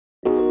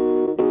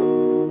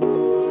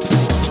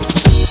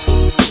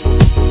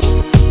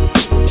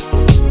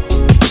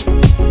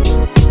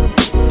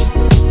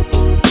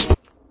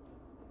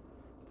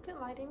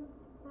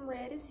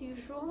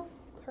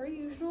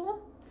usual.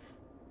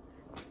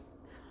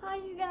 Hi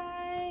you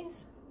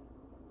guys.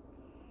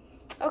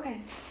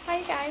 Okay, hi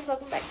you guys,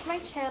 welcome back to my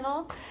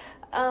channel.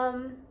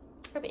 I'm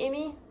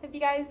Emmy, if you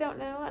guys don't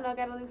know. I know I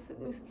got a new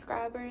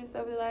subscribers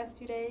over the last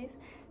few days.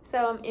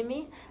 So I'm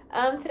Emmy.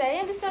 Today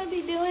I'm just gonna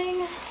be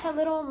doing a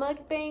little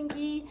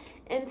mukbangy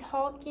and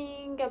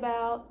talking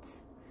about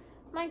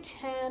my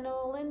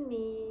channel and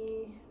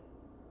me.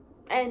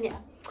 And yeah.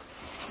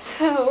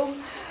 So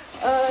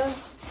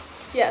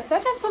yeah, so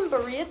I got some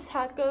Birria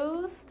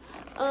tacos.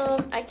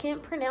 I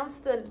can't pronounce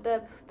the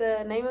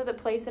name of the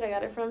place that I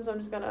got it from, so I'm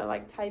just gonna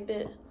like type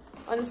it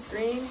on the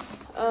screen.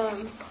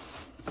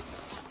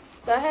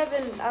 But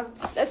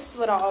that's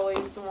what I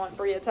always want,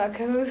 Birria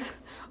tacos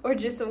or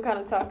just some kind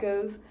of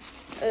tacos.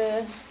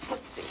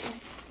 Let's see.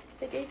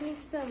 They gave me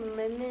some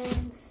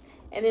lemons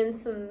and then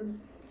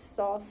some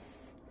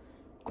sauce,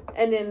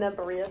 and then the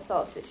Birria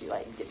sauce that you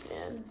like dip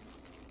in.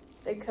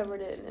 They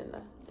covered it and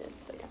then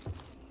so yeah.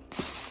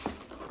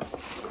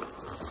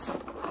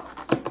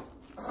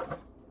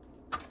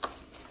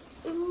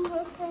 Ooh,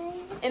 okay.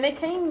 And they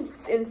came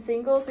in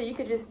singles, so you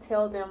could just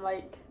tell them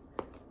like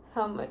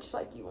how much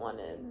like you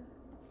wanted.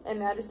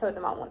 And I just told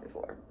them I wanted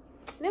 4.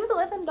 And it was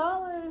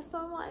 $11, so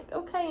I'm like,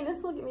 okay, and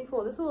this will get me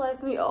full. This will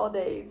last me all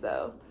day,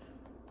 so.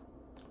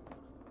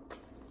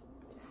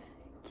 Just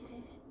get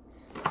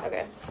it.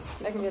 Okay,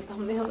 that can be a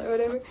thumbnail or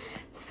whatever.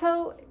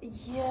 So,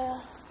 yeah.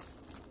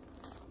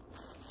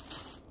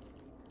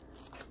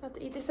 About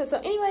to eat this. So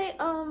anyway,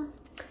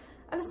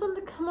 I just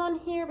wanted to come on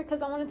here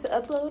because I wanted to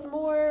upload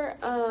more.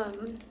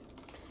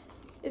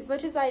 As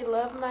much as I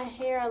love my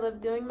hair, I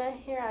love doing my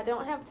hair, I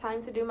don't have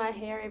time to do my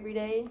hair every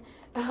day.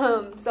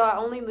 So I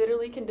only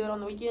literally can do it on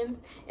the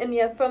weekends. And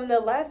yeah, from the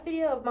last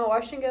video of my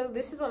wash and go,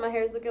 this is what my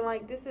hair is looking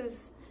like. This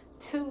is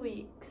 2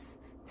 weeks.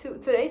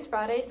 Today's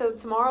Friday, so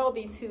tomorrow will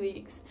be 2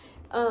 weeks.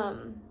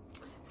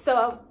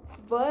 So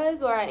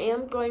I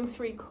am going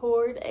to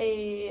record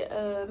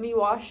a me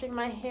washing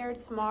my hair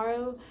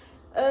tomorrow.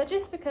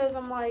 Just because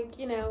I'm like,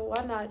 you know,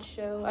 why not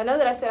show? I know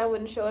that I said I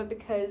wouldn't show it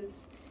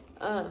because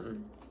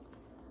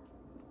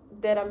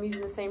that I'm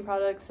using the same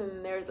products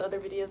and there's other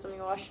videos of me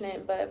washing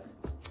it, but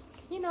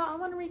you know, I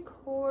want to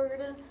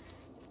record,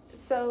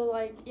 so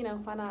like, you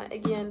know, why not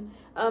again.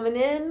 And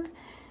then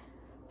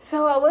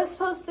so I was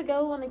supposed to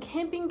go on a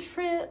camping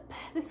trip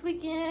this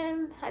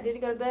weekend. I didn't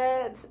go to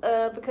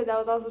that because I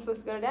was also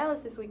supposed to go to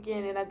Dallas this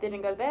weekend, and I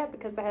didn't go to that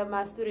because I have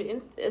my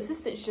student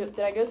assistantship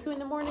that I go to in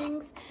the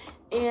mornings,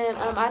 and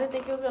I didn't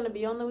think it was going to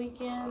be on the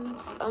weekends.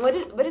 But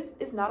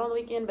it's not on the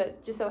weekend,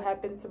 but just so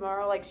happened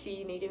tomorrow, like,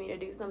 she needed me to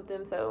do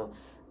something so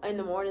in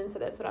the morning, so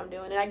that's what I'm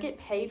doing, and I get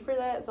paid for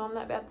that, so I'm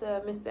not about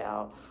to miss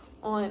out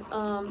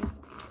on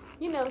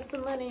you know,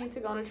 some money to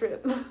go on a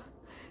trip.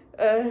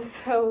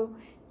 So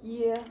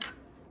yeah.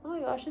 Oh my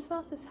gosh, this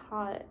sauce is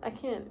hot.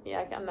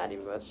 I'm not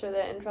even going to show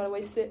that and try to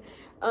waste it.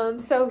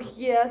 So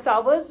yeah, so I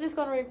was just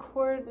going to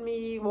record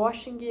me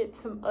washing it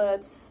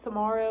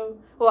tomorrow.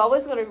 Well, I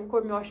was going to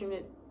record me washing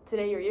it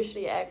today or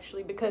yesterday,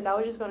 actually, because I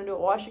was just going to do a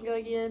wash and go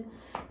again.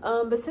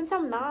 But since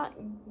I'm not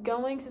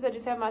going, since I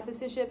just have my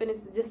assistantship and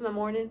it's just in the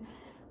morning,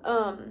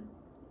 I'm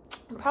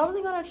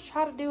probably going to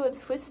try to do a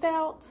twist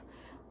out.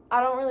 I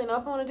don't really know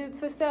if I want to do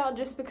twist out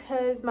just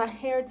because my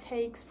hair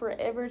takes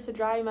forever to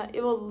dry.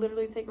 It will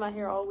literally take my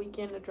hair all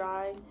weekend to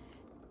dry.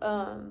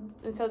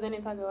 And so then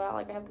if I go out,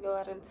 like, I have to go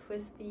out and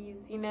twist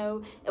these, you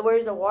know. And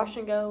whereas a wash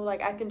and go,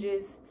 like, I can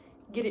just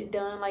get it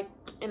done like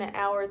in an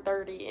hour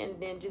 30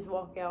 and then just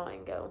walk out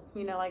and go,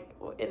 you know, like,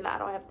 and I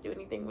don't have to do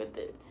anything with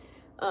it.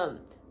 I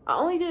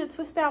only did a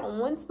twist out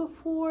once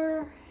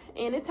before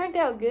and it turned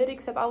out good,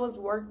 except I was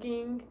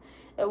working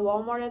at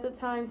Walmart at the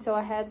time, so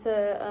I had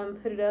to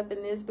put it up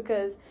in this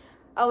because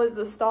I was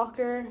a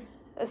stalker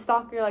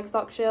like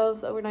stock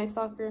shelves, overnight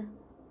stalker.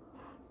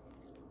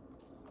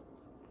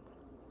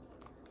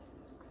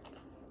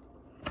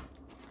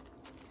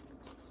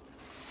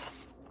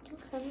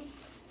 Okay.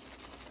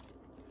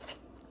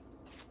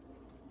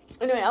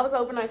 Anyway, I was an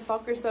overnight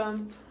stalker, so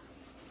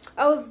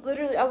I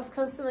was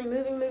constantly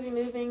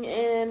moving,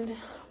 and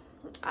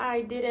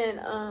I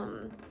didn't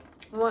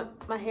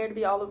want my hair to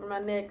be all over my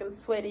neck and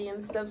sweaty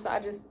and stuff, so I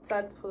just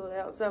decided to pull it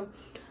out. So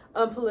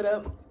pull it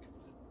up.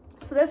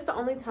 So that's the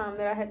only time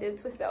that I had to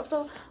twist out.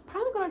 So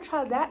probably gonna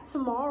try that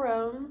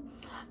tomorrow.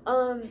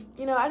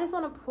 You know, I just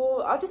want to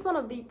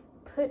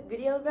put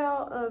videos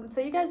out. So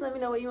you guys let me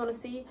know what you want to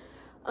see.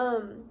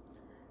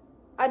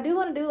 I do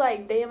want to do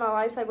like day in my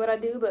life, like what I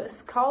do, but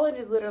college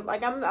is literally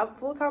like I'm a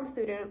full-time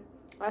student.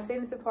 I stay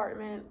in this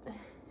apartment.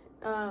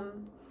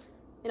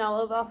 And I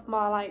live off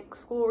my like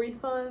school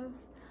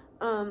refunds.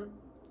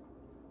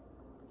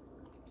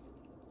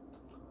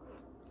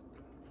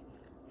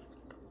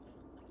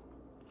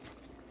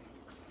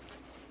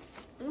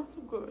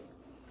 Good.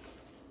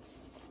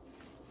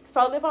 So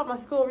I live off my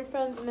school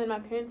refunds, and then my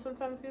parents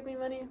sometimes give me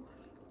money.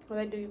 Well,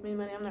 they do give me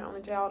money. I'm their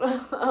only child.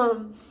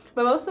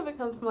 But most of it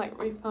comes from like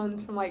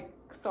refunds from like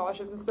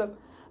scholarships and stuff.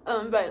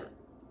 But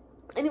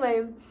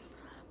anyway,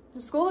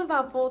 school is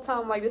not full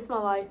time. Like, this is my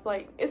life.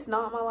 Like, it's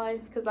not my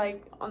life because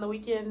like on the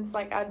weekends,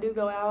 like, I do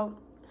go out,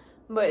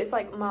 but it's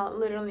like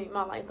literally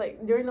my life.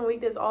 Like during the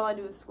week, that's all I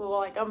do is school.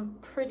 Like I'm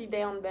pretty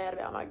down bad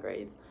about my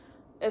grades.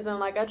 As in,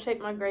 like, I check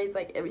my grades,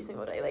 like, every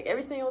single day. Like,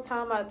 every single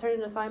time I turn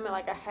an assignment,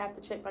 like, I have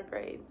to check my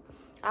grades.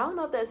 I don't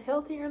know if that's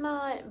healthy or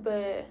not,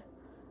 but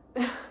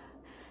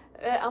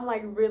I'm,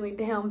 like, really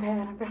down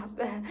bad about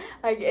that.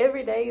 Like,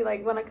 every day,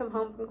 like, when I come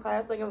home from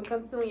class, like, I'm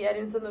constantly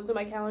adding something to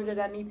my calendar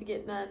that I need to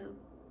get done.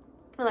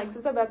 And, like,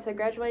 since I'm about to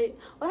graduate,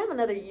 well, I have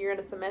another year and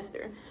a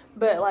semester.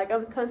 But, like,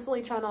 I'm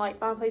constantly trying to, like,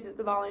 find places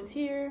to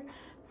volunteer.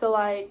 So,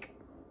 like,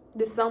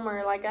 this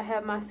summer, like, I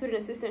have my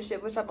student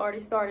assistantship, which I've already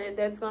started.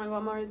 That's going to go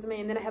on my resume.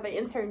 And then I have an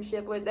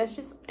internship with, that's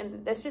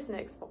just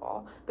next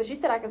fall. But she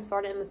said I can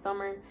start it in the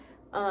summer.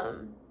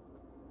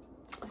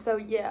 So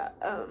yeah,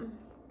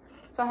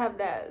 so I have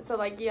that. So,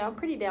 like, yeah, I'm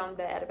pretty down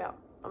bad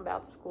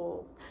about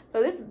school.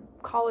 So this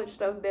college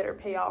stuff better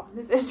pay off.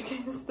 This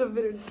education stuff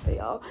better pay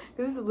off.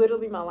 Because this is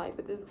literally my life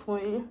at this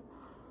point.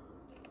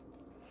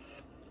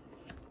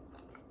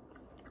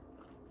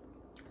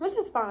 Which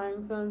is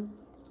fine, because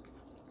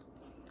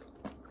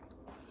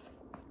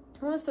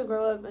I want us to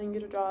grow up and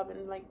get a job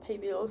and, like, pay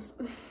bills.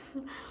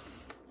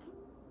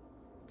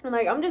 And,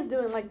 like, I'm just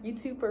doing, like,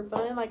 YouTube for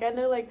fun. Like, I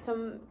know, like,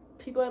 some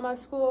people at my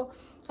school,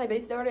 like,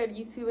 they started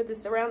YouTube at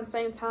this around the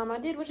same time I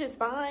did, which is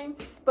fine.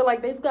 But,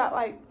 like, they've got,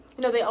 like,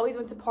 you know, they always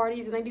went to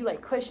parties and they do,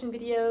 like, question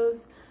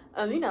videos.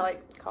 You know,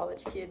 like,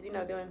 college kids, you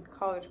know, doing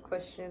college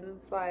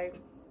questions. Like,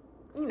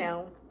 you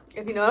know,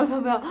 if you know what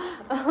I'm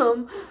talking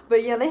about.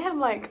 But, yeah, they have,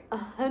 like,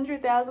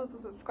 100,000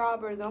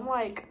 subscribers. And I'm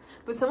like,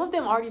 but some of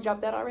them already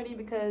dropped out already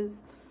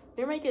because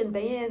they're making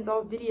bands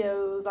off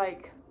videos,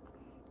 like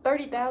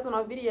 30,000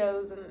 off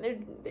videos, and they're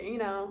you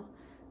know,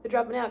 they're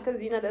dropping out because,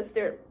 you know, that's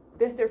their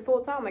full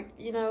time. Like,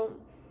 you know,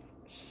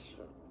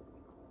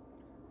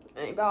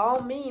 by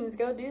all means,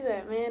 go do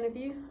that, man. If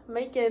you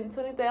making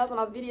 20,000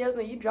 off videos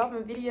and you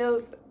dropping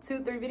videos,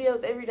 2-3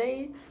 videos every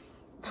day,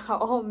 by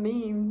all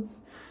means,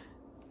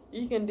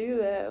 you can do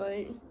that.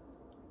 Like,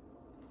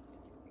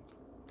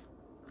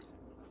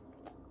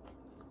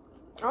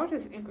 I was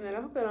just eating it.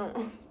 I hope I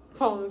don't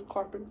fall on this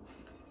carpet.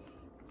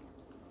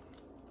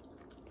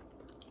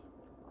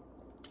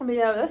 But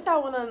yeah, that's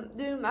how I want to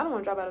do. I don't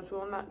want to drop out of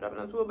school. I'm not dropping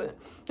out of school, but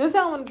that's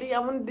how I want to do. I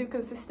want to do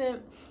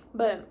consistent.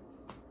 But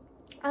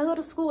I go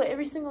to school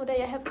every single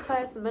day. I have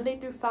class Monday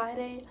through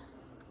Friday,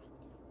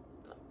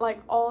 like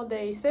all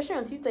day, especially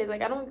on Tuesdays.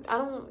 Like I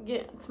don't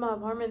get to my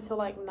apartment until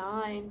like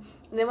 9.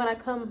 And then when I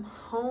come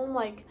home,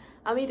 like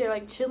I'm either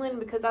like chilling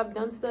because I've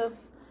done stuff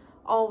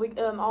all week.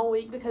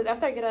 Because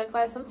after I get out of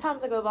class,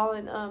 sometimes I go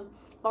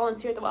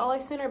volunteer at the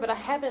Wildlife Center, but I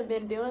haven't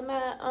been doing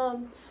that.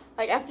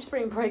 Like, after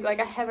spring break,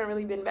 like, I haven't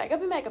really been back. I've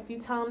been back a few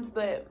times,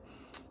 but,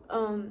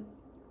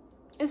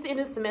 it's the end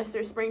of the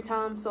semester,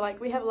 springtime, so,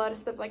 like, we have a lot of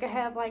stuff. Like, I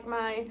have, like,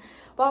 my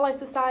Wildlife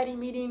Society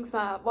meetings,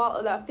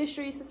 the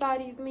Fishery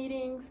Society's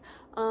meetings,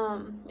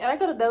 and I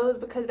go to those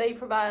because they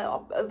provide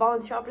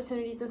volunteer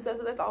opportunities and stuff,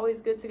 so that's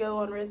always good to go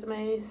on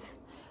resumes.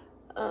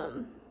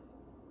 One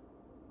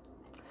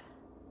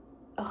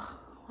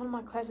of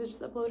my classes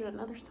just uploaded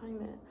another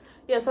assignment.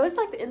 Yeah, so it's,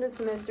 like, the end of the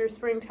semester,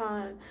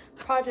 springtime,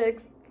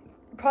 projects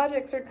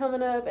are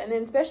coming up, and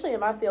then especially in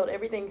my field,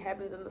 everything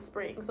happens in the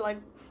spring. So like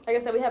I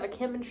said, we have a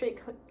camping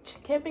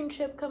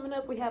trip coming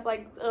up. We have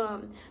like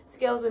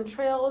Scales and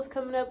Trails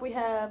coming up. We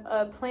have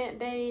a plant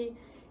day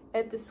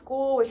at the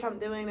school, which I'm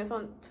doing. That's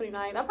on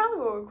 29th. I probably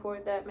will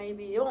record that.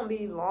 Maybe it won't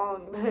be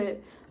long,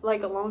 but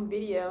like a long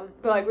video.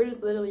 But like we're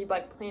just literally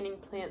like planting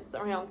plants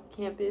around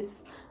campus.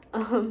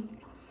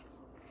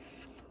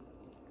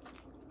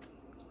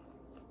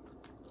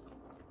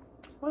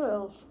 What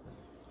else?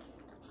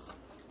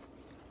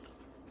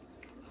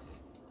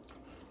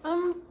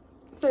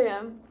 So yeah,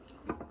 and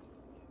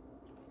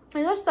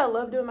that's just, I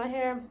love doing my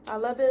hair. I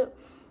love it.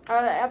 I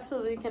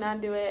absolutely cannot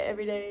do it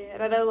every day,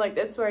 and I know like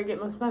that's where I get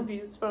most of my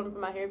views from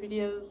my hair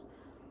videos,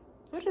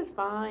 which is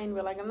fine.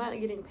 But like I'm not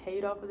getting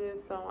paid off of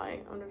this, so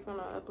like I'm just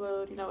gonna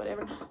upload, you know,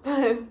 whatever.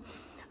 But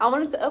I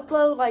wanted to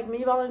upload like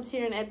me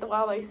volunteering at the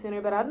Wildlife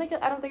Center, but I don't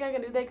think I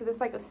can do that because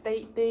it's like a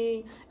state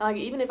thing, and like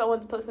even if I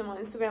want to post them on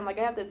Instagram, like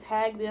I have to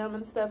tag them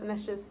and stuff, and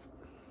that's just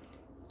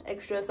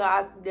extra. So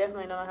I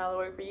definitely don't know how to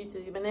work for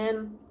YouTube. And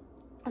then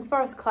as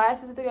far as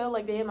classes to go,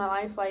 like day in my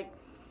life, like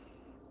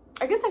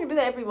I guess I can do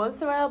that every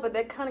once in a while, but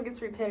that kind of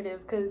gets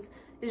repetitive because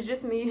it's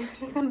just me. It's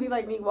just gonna be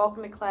like me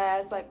walking to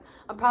class. Like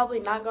I'm probably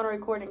not gonna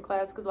record in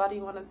class because why do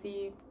you want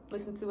to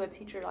listen to a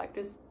teacher like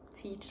just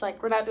teach?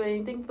 Like we're not doing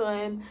anything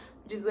fun.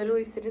 We're just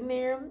literally sitting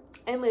there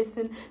and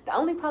listen. The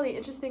only probably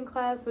interesting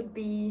class would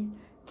be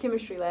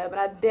chemistry lab, and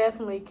I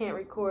definitely can't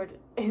record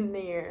in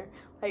there,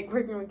 like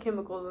working with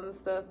chemicals and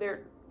stuff.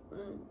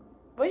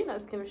 Well, you know,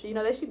 it's chemistry. You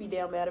know, they should be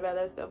down bad about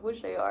that stuff,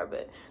 which they are,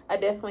 but I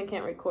definitely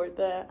can't record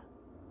that.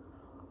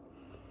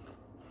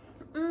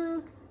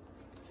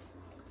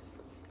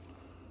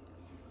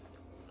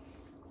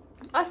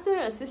 I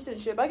student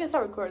assistantship. I guess I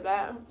record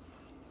that.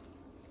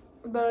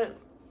 But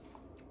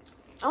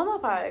I don't know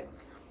if I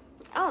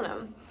don't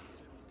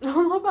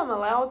know if I'm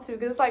allowed to,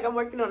 because it's like I'm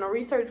working on a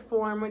research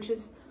form, which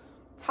is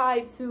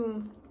tied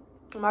to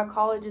my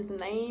college's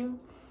name.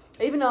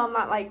 Even though I'm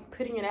not like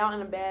putting it out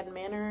in a bad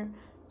manner.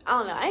 I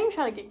don't know. I ain't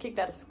trying to get kicked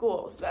out of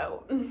school,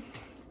 so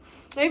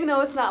even though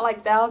it's not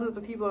like thousands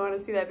of people want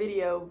to see that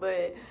video,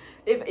 but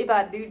if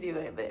I do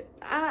it, but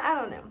I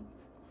don't know.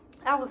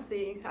 I will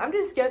see. I'm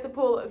just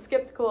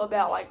skeptical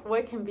about like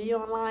what can be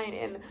online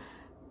and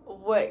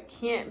what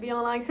can't be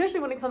online, especially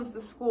when it comes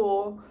to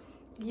school.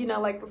 You know,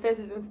 like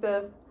professors and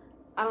stuff.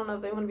 I don't know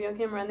if they want to be on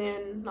camera, and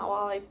then my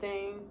wildlife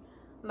thing,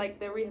 like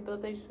the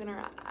rehabilitation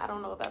center. I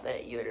don't know about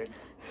that either.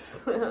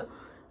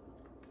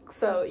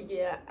 So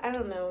yeah, I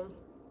don't know.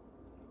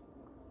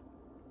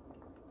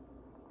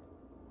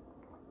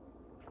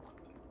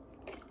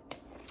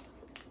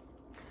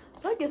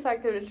 So I guess I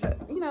could have,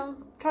 you know,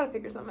 try to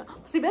figure something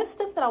out. See, that's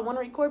stuff that I want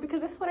to record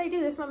because that's what I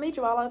do. That's my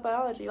major, wildlife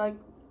biology. Like,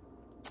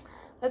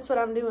 that's what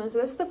I'm doing. So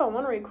that's stuff I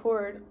want to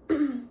record.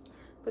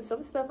 But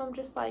some stuff I'm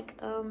just like,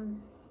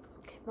 can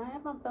I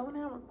have my phone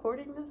out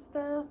recording this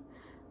stuff?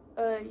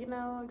 You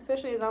know,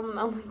 especially as I'm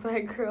the only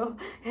black girl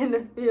in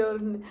the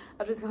field, and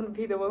I'm just gonna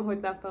be the one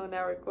with my phone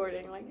out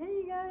recording, like, hey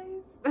you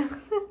guys.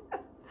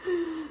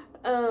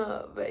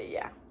 But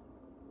yeah.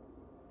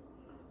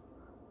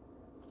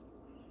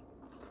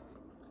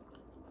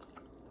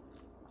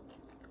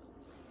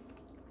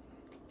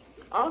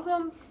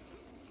 Also,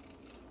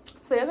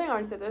 so yeah, I think I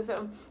already said this.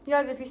 So, you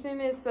guys, if you're seeing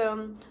this,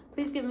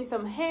 please give me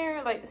some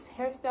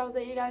hairstyles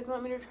that you guys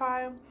want me to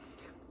try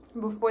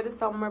before the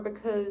summer,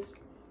 because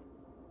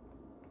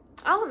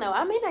I don't know.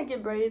 I may not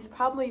get braids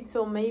probably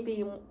till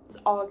maybe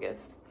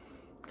August,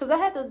 because I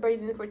had those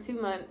braids in for 2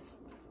 months.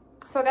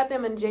 So I got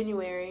them in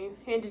January,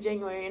 end of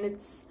January, and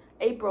it's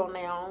April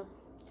now.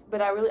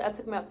 But I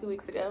took them out 2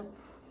 weeks ago.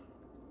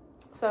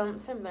 So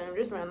same thing,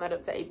 just round that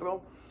up to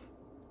April.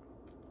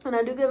 And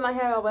I do give my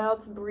hair a while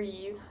to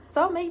breathe.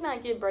 So I may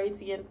not get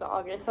braids again until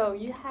August. So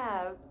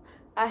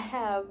I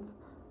have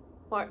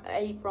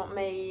April,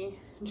 May,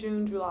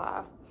 June,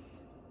 July.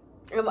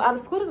 Out of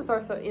school doesn't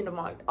start until end of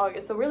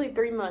August. So really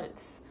 3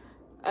 months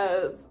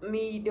of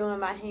me doing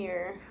my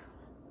hair.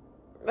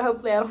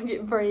 Hopefully I don't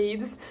get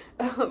braids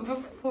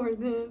before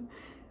then.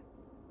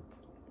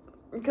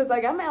 Because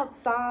like I'm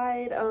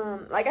outside,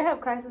 like I have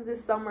classes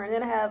this summer, and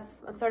then I'm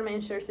starting my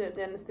internship,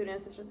 then the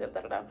student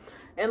assistantship,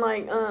 and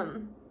like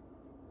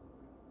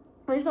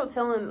I just don't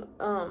telling,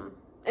 and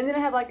then I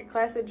have like a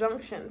class at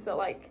Junction, so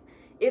like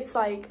it's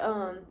 4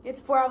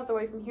 hours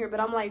away from here, but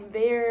I'm like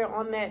there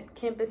on that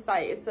campus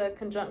site. It's a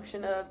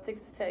conjunction of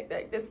Texas Tech,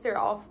 that's their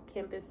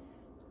off-campus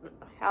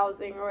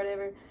housing or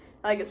whatever.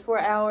 Like it's 4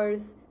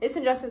 hours. It's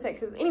in Junction,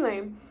 Texas.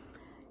 Anyway,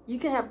 you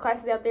can have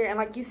classes out there, and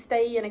like you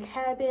stay in a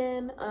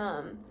cabin.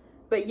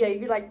 But yeah,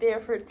 you're like there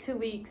for 2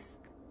 weeks,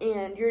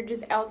 and you're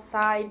just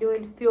outside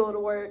doing field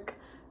work.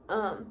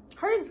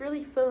 Hers is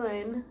really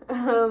fun.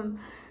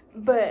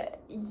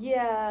 But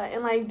yeah,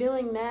 and like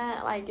doing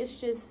that, like it's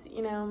just,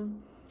 you know,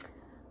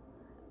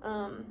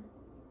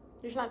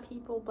 there's not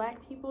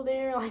black people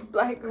there, like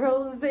black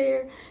girls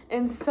there.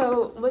 And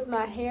so with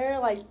my hair,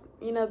 like,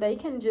 you know, they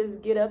can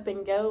just get up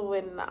and go,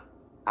 and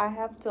I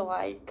have to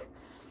like,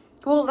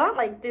 well, not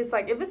like this,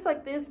 like if it's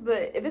like this,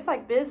 but if it's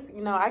like this,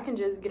 you know, I can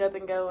just get up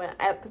and go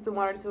and put some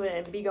water to it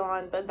and be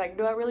gone. But like,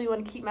 do I really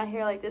want to keep my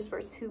hair like this for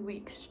 2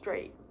 weeks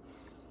straight?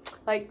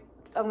 Like,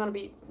 I'm gonna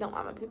be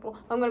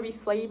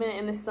slaving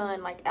in the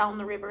sun, like out in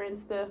the river and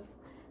stuff.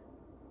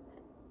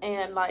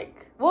 And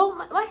like, well,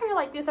 my hair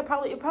like this, it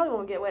probably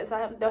won't get wet, so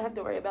I don't have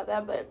to worry about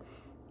that. But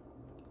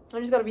I'm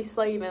just gonna be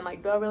slaving.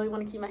 Like, do I really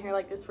want to keep my hair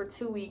like this for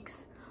 2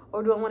 weeks,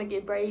 or do I want to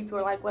get braids,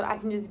 or like what I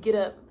can just get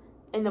up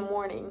in the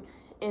morning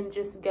and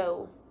just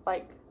go,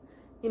 like,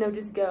 you know,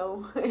 just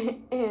go.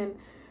 And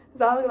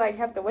so I would like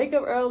have to wake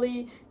up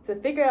early to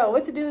figure out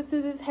what to do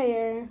to this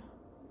hair.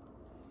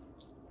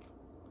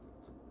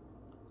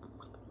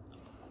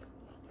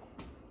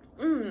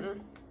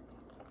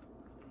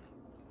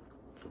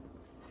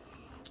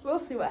 We'll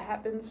see what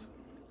happens.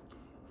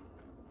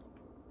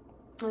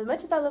 As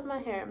much as I love my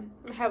hair,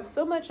 I have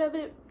so much of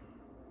it,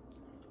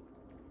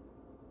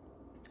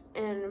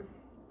 and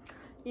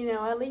you know,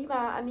 I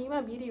need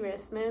my beauty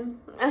rest, man.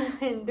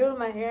 And doing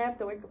my hair, I have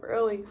to wake up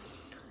early,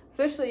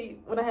 especially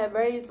when I have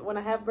braids. When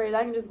I have braids,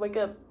 I can just wake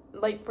up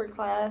late for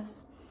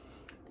class,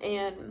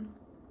 and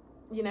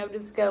you know,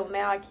 just go.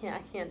 Now I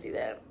can't do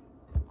that.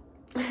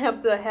 I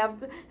have to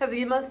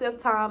give myself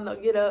time to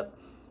get up,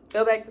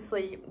 go back to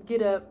sleep,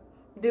 get up,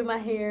 do my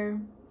hair,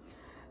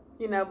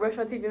 you know, brush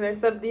my teeth, and there's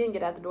stuff, then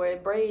get out the door.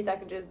 And braids, I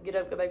can just get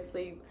up, go back to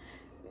sleep,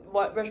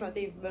 brush my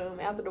teeth, boom,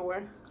 out the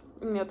door.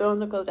 You know, throw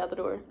some clothes out the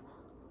door.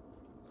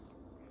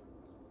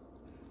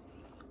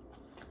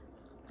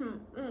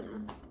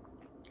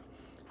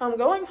 I'm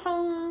going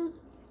home.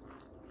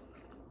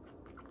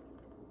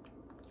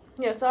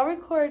 Yeah, so I'll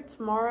record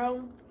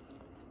tomorrow.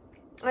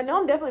 I know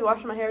I'm definitely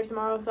washing my hair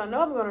tomorrow, so I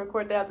know I'm going to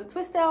record that. The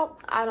twist out,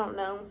 I don't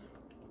know.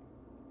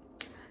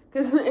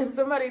 Because if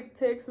somebody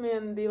texts me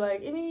and be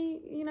like,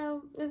 Amy, you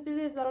know, let's do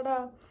this,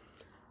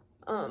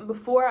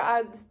 before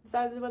I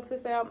decide to do my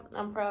twist out,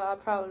 I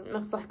probably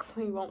most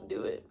likely won't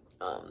do it.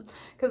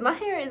 Because my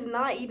hair is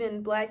not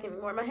even black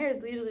anymore. My hair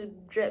is literally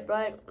jet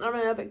black. I'm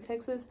in Lubbock,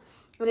 Texas.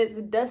 when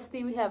it's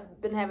dusty, we have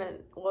been having,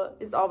 well,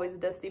 it's always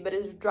dusty, but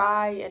it's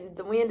dry and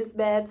the wind is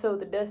bad, so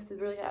the dust is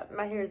really hot.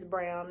 My hair is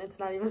brown. It's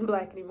not even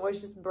black anymore.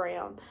 It's just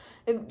brown.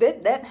 And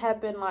that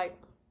happened, like,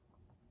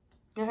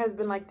 it has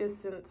been like this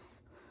since,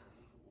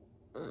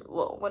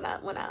 well, when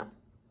I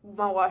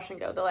my wash and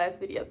go, the last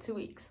video, 2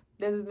 weeks.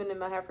 This has been in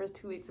my hair for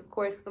 2 weeks, of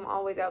course, because I'm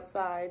always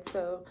outside,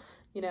 so,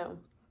 you know.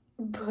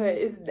 But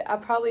I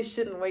probably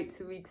shouldn't wait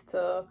 2 weeks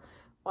to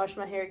wash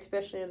my hair,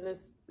 especially in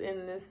this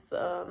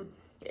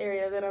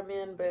area that I'm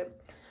in.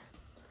 But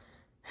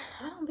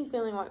I don't be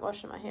feeling like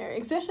washing my hair,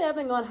 especially I've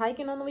been going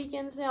hiking on the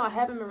weekends now. I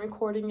haven't been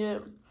recording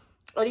it.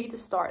 I need to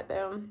start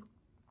though.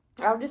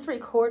 I'll just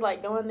record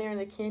like going there in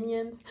the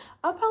canyons.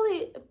 I'll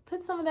probably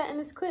put some of that in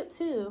this clip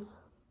too.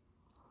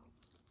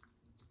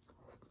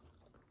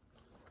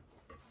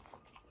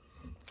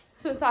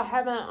 Since I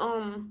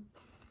haven't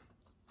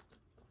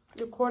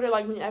recorded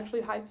like me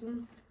actually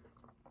hiking,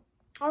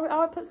 I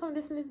would put some of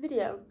this in this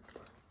video.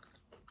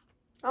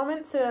 I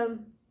went to,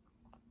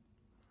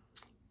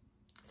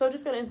 so I'm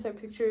just gonna insert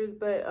pictures,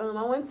 but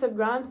I went to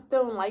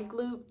Grindstone Lake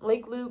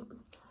Loop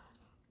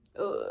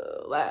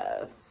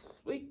last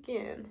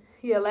weekend.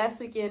 Yeah, last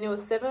weekend. It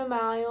was 7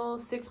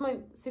 miles,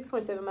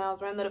 6.7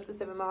 miles, rounded up to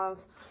 7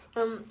 miles.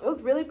 It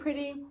was really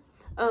pretty.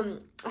 I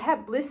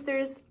had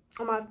blisters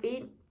on my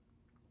feet.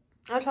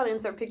 I'll try to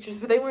insert pictures,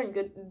 but they weren't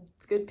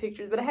good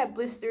pictures. But I had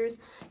blisters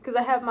because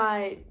I have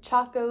my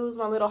Chacos,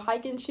 my little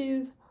hiking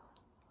shoes.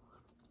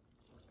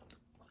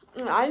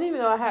 And I didn't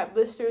even know I had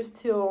blisters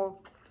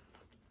till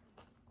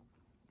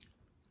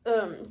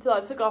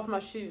I took off my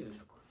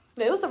shoes.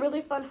 It was a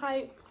really fun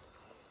hike.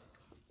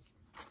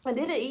 I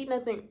didn't eat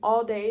nothing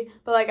all day,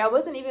 but like I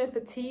wasn't even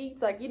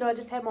fatigued. Like, you know, I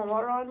just had my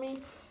water on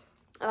me,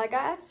 and like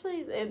I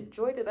actually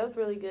enjoyed it. That was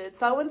really good.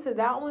 So I went to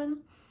that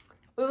one.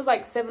 It was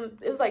like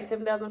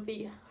 7,000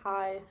 feet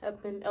high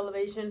up in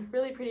elevation.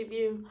 Really pretty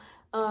view.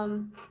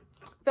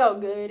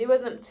 Felt good. It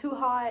wasn't too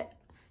hot,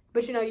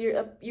 but you know,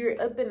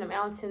 you're up in the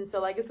mountains,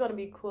 so like it's gonna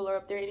be cooler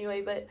up there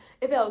anyway. But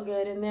it felt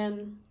good. And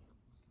then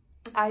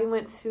I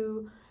went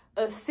to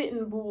a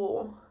Sitting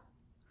Bull.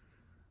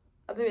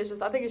 I think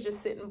it's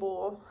just Sitting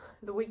Bull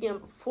the weekend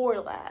before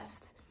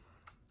last,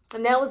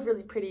 and that was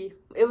really pretty.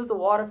 It was a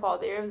waterfall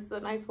there. It was a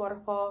nice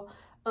waterfall.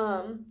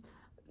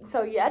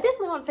 So yeah, I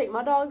definitely want to take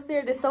my dogs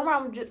there this summer.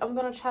 I'm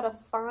gonna try to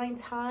find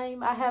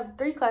time. I have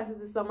 3 classes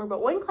this summer,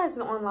 but 1 class is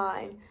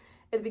online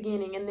at the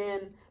beginning, and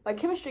then my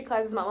chemistry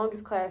class is my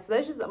longest class. So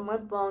that's just a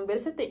month long, but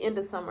it's at the end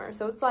of summer,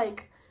 so it's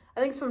like I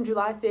think it's from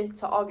July 5th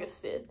to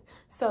August 5th.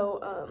 So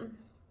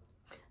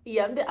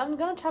yeah, I'm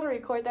gonna try to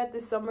record that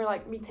this summer,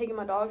 like me taking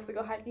my dogs to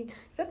go hiking,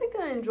 because I think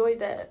I enjoyed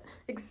that.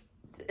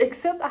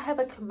 Except I have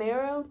a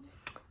Camaro,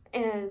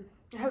 and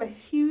I have a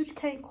huge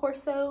Cane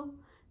Corso,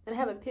 and I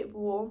have a Pit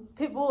Bull.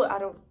 Pit Bull,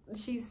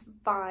 she's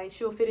fine.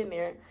 She'll fit in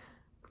there.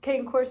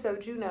 Cane Corso,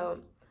 Juno,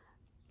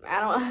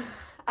 I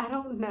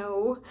don't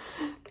know.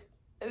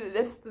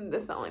 That's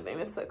the only thing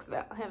that sucks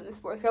about having this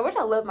sports car, which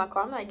I love my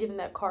car. I'm not giving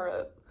that car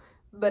up.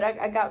 But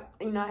I got,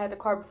 you know, I had the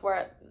car before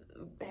I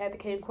had the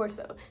Cane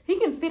Corso. He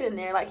can fit in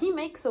there. Like, he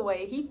makes a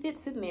way. He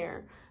fits in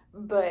there.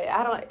 But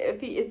I don't,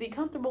 is he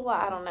comfortable?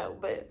 I don't know.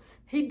 But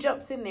he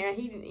jumps in there.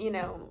 He, you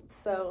know,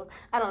 so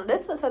I don't know.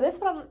 That's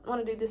what I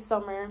want to do this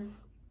summer.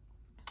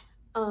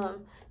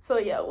 So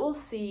yeah, we'll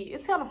see.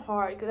 It's kind of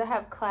hard because I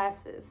have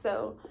classes,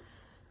 so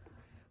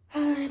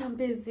and I'm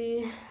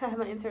busy. I have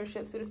my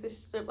internship,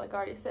 student like I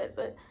already said,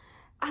 but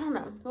I don't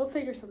know. We'll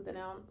figure something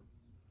out.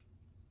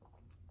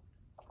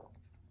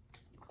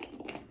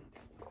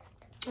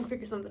 I'll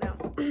figure something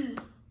out.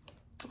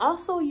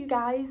 Also, you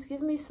guys,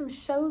 give me some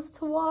shows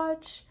to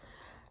watch,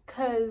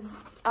 cause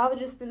I've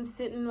just been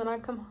sitting when I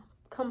come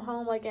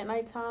home like at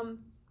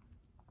nighttime,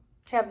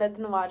 have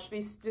nothing to watch.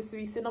 Just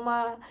be sitting on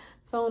my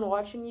phone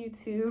watching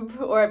YouTube,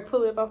 or I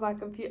pull it off my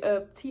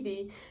computer,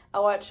 TV. I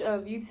watch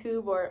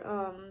YouTube or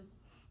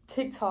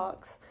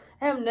TikToks.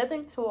 I have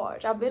nothing to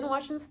watch. I've been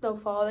watching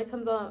Snowfall. That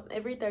comes on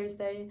every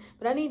Thursday,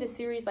 but I need a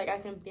series like I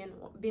can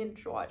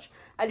binge watch.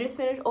 I just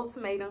finished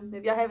Ultimatum.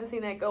 If y'all haven't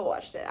seen that, go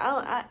watch that.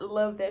 I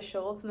love that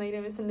show,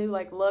 Ultimatum. It's a new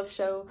like love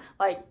show,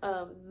 like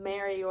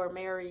Marry or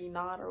Marry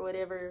Not or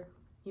whatever.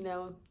 You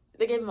know,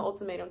 they gave him an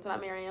ultimatum to not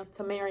marry him,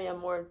 to marry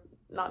him or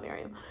not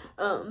marry him.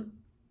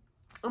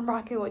 I'm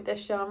rocking with that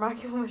show.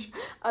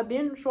 I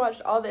binge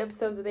watched all the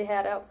episodes that they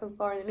had out so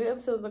far, and the new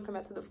episodes will come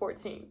out to the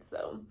 14th,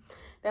 so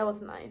that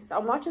was nice.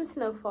 I'm watching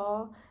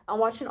Snowfall. I'm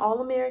watching All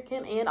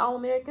American and All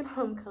American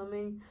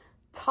Homecoming.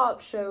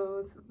 Top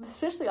shows,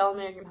 especially All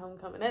American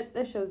Homecoming.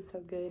 That show is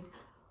so good.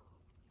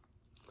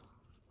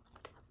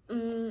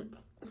 I'm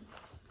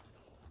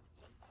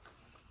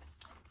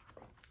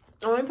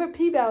waiting for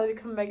P-Valley to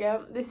come back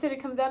out. They said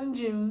it comes out in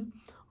June.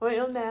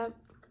 Waiting on that.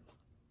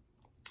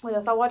 What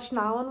else? I watched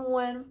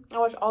 911. I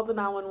watched all the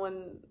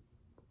 911,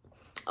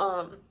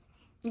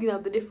 you know,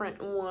 the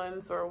different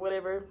ones or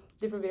whatever,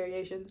 different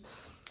variations.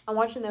 I'm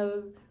watching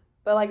those,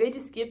 but like they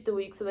just skipped a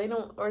week, so they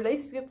don't, or they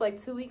skipped like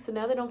 2 weeks, so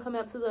now they don't come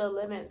out to the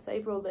 11th,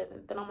 April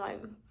 11th, and I'm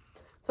like,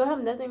 so I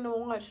have nothing to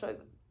watch.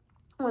 Like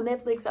on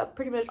Netflix, I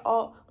pretty much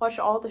watch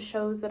all the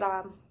shows that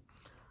I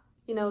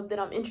you know, that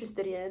I'm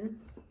interested in.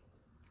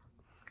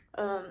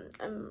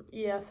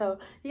 Yeah, so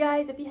you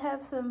guys, if you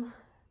have some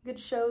good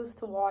shows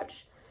to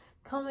watch,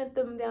 comment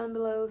them down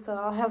below so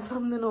I'll have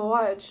something to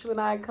watch when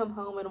I come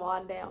home and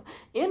wind down.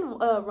 In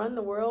Run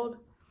the World,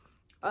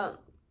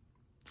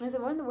 is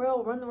it Run the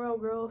World, Run the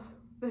World Girls?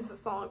 This is a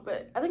song,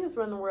 but I think it's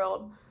Run the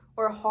World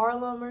or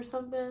Harlem or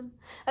something.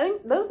 I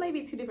think those may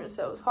be two different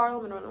shows,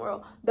 Harlem and Run the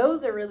World.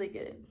 Those are really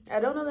good. I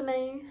don't know the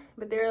name,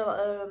 but they're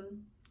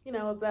you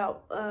know,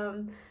 about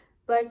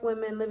Black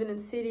women living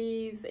in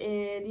cities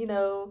and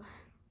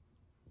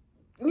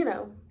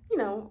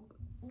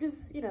just,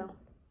 you know,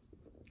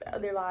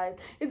 their lives.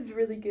 It's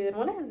really good.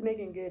 One has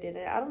Megan Good in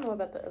it. I don't know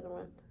about the other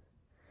one.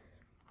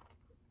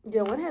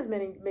 Yeah, one has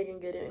Megan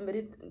Good in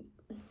it,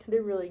 but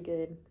they're really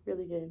good.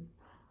 Really good.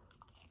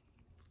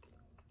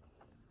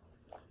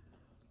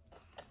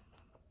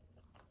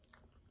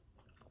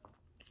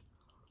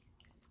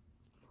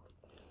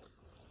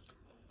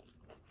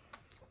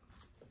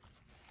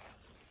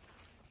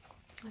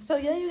 So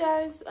yeah, you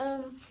guys,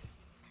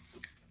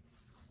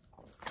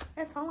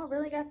 that's all I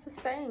really got to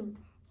say.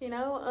 You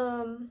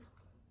know,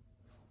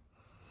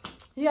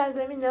 you guys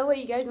let me know what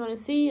you guys want to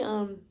see,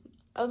 other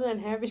than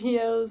hair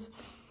videos,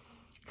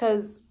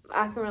 because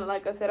I can really,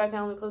 like I said, I can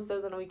only post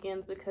those on the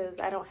weekends because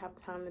I don't have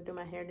time to do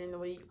my hair during the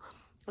week.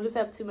 I just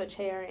have too much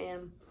hair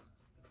and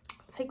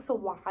it takes a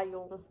while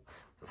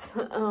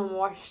to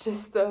wash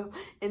this stuff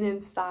and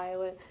then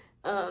style it.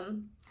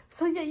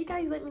 So yeah, you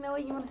guys let me know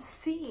what you want to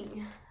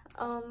see.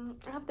 I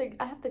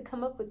have to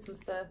come up with some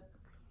stuff.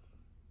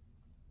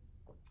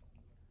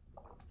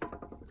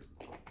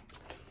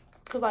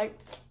 Cause like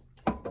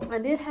I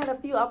did have a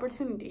few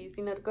opportunities,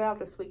 you know, to go out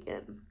this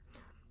weekend,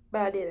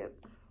 but I didn't.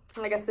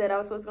 Like I said, I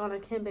was supposed to go on a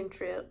camping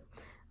trip.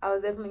 I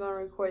was definitely gonna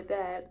record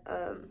that.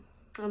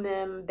 And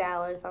then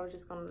Dallas, I was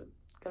just gonna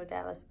go to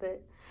Dallas.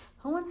 But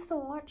who wants to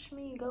watch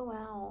me go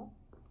out?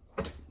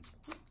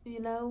 You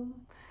know,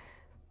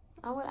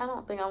 I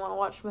don't think I want to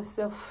watch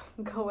myself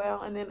go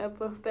out and then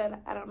upload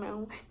that. I don't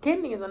know.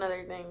 Camping is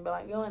another thing, but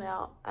like going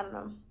out, I don't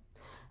know.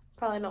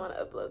 Probably don't want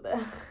to upload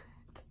that.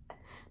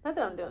 Not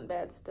that I'm doing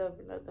bad stuff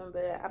or nothing,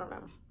 but I don't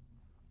know.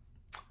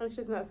 It's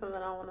just not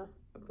something I want to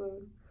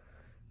upload.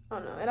 I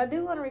don't know. And I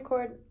do want to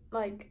record,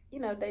 like, you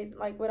know, days,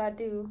 like what I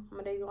do in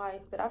my daily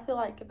life. But I feel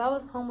like if I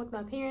was home with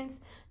my parents,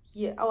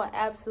 yeah, I would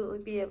absolutely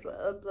be able to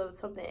upload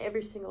something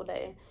every single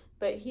day.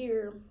 But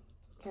here,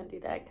 can't do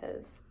that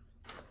because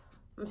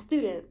I'm a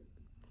student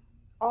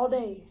all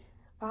day,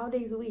 5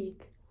 days a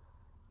week.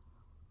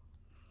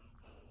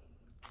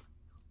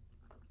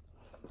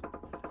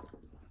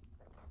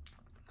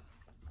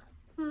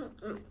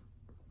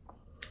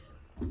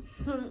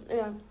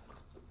 Yeah,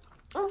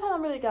 that's all I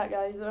really got,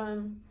 guys.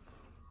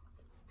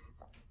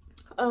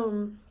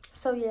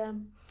 So yeah,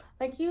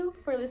 thank you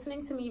for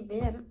listening to me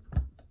vent.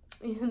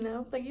 You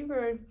know, thank you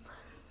for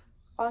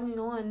logging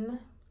on.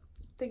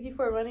 Thank you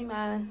for running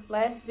my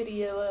last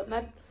video up,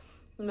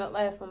 not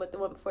last one, but the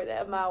one before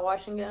that, of my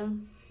washing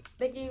gun.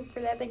 Thank you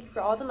for that. Thank you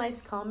for all the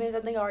nice comments.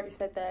 I think I already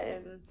said that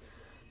in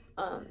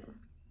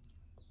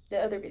the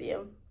other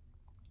video,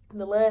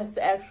 the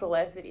actual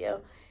last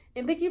video.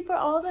 And thank you for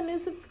all the new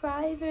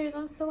subscribers.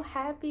 I'm so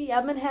happy.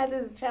 I've been had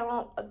this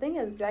channel, I think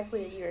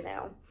exactly a year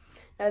now.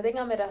 And I think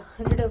I'm at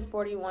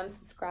 141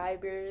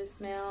 subscribers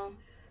now.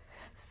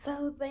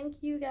 So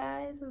thank you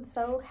guys. I'm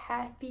so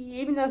happy.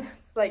 Even though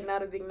that's like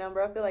not a big number.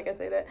 I feel like I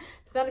say that.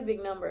 It's not a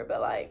big number,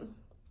 but like,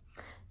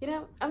 you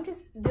know, I'm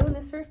just doing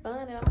this for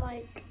fun. And I'm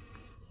like,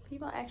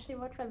 people actually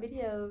watch my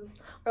videos.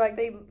 Or like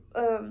they,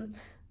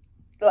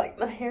 like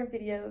my hair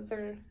videos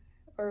or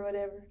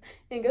whatever.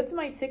 And go to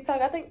my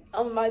TikTok. I think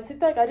on my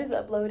TikTok I just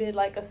uploaded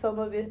like a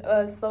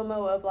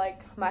slow-mo of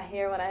like my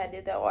hair when I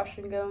did that wash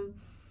and go.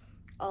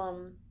 I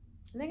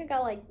think I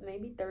got like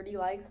maybe 30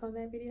 likes on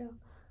that video.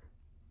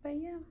 But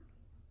yeah,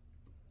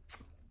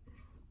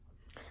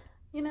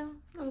 you know,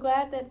 I'm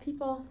glad that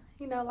people,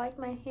 you know, like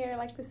my hair,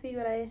 like to see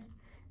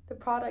the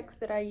products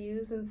that I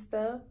use and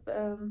stuff.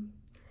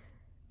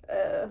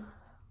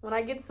 When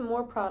I get some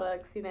more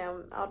products, you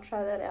know, I'll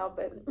try that out,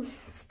 but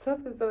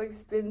stuff is so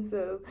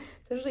expensive,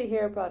 especially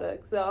hair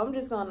products. So I'm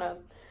just gonna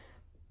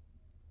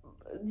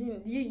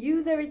you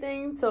use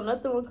everything so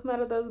nothing will come out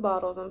of those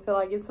bottles until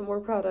I get some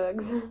more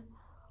products.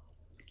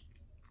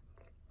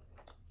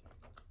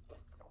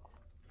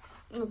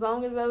 As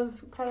long as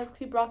those products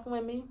keep rocking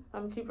with me,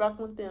 I'm gonna keep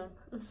rocking with them.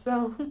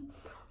 So,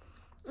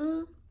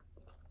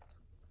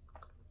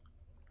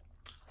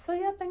 so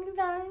yeah, thank you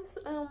guys.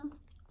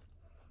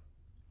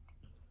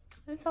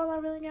 That's all I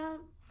really got.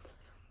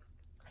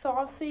 So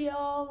I'll see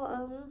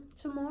y'all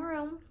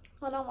tomorrow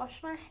when I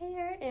wash my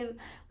hair, and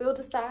we'll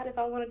decide if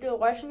I want to do a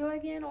wash and go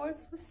again or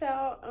twist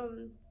out.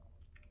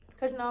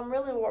 Cause you know I'm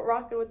really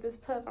rocking with this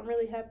puff. I'm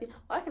really happy.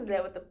 Well, I can do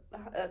that with the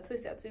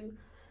twist out too,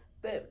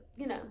 but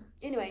you know.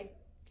 Anyway,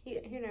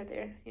 here nor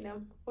there. You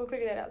know, we'll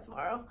figure that out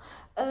tomorrow.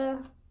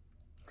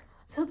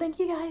 So thank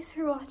you guys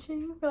for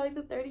watching for like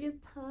the 30th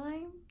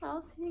time.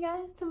 I'll see you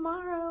guys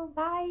tomorrow.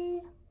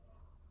 Bye.